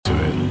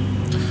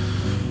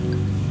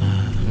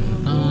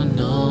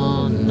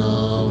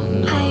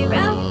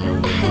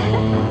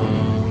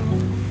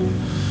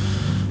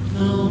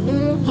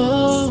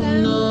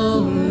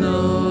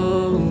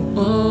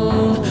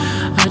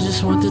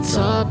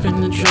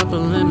top a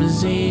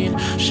limousine.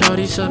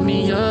 Shawty suck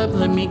me up,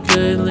 lick me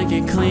good, lick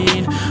it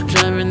clean.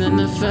 Driving in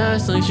the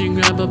fast lane, she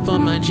grab up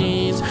on my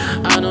jeans.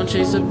 I don't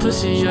chase a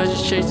pussy, I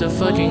just chase the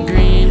fucking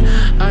green.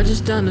 I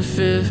just down the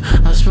fifth,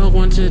 I smoke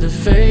one to the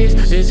face.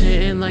 It's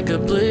hitting like a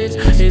blitz,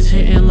 it's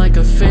hitting like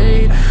a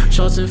fade.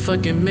 Shots and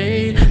fucking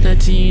made,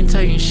 that teen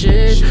Titan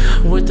shit.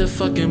 With the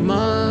fucking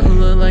mug,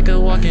 look like a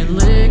walking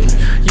lick.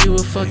 You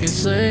a fucking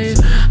slave,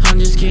 I'm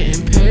just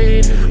getting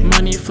paid.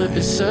 Money flip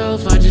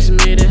itself, I just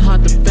made it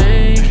hot to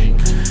bank.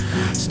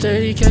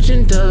 Steady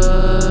catching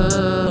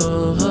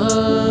dubs,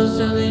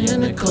 early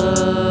in the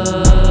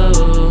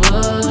club.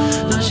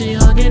 Now she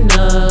hugging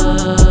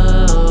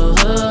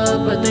up,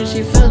 I think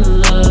she fell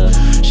in love.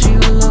 She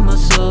gon' love my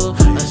soul,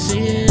 I see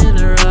it in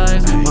her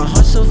eyes. My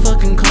heart's so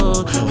fucking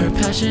cold, her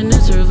passion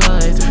is her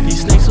vibe.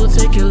 These snakes will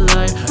take your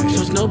life,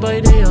 trust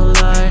nobody, they'll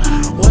lie.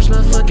 Watch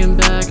my fucking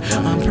back,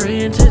 I'm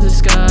praying to the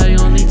sky.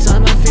 Only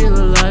time I feel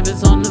alive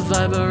is on the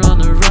vibe or on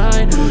the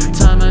ride.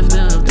 Time I've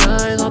never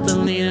died, off the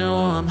leaning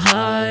while I'm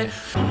high.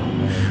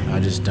 I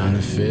just down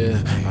the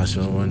fifth, I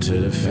smoke one to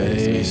the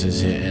face.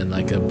 It's hitting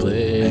like a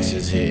blitz,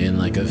 it's hitting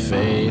like a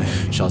fade.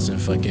 Shots and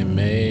fucking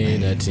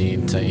made, that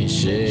teen Titan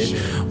shit.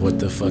 With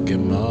the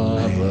fucking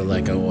mob, look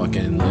like a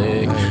walking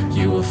lick.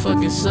 You a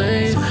fucking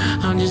slave,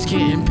 I'm just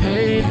getting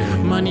paid.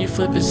 Money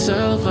flip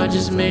itself, I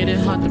just made it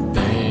hot to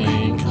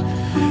bank.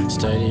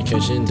 Steady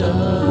catching dubs,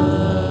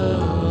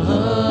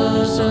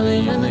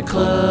 early in the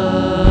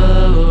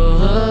club.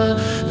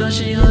 Now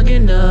she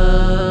hugging up,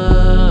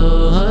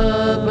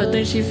 I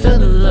think she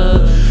fell in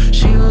love.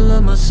 She gon'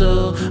 love my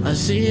soul, I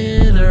see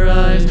it in her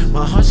eyes.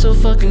 My heart's so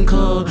fucking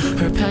cold,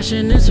 her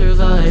passion is her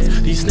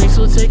vibe. These snakes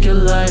will take your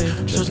life,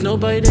 trust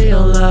nobody,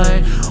 they'll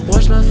lie.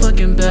 Watch my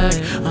fucking back,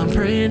 I'm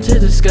praying to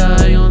the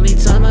sky. Only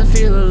time I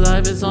feel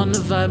alive is on the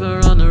vibe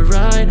or on the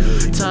ride.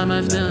 Time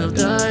I've never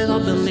died,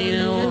 I've been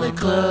leaning in the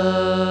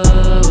club.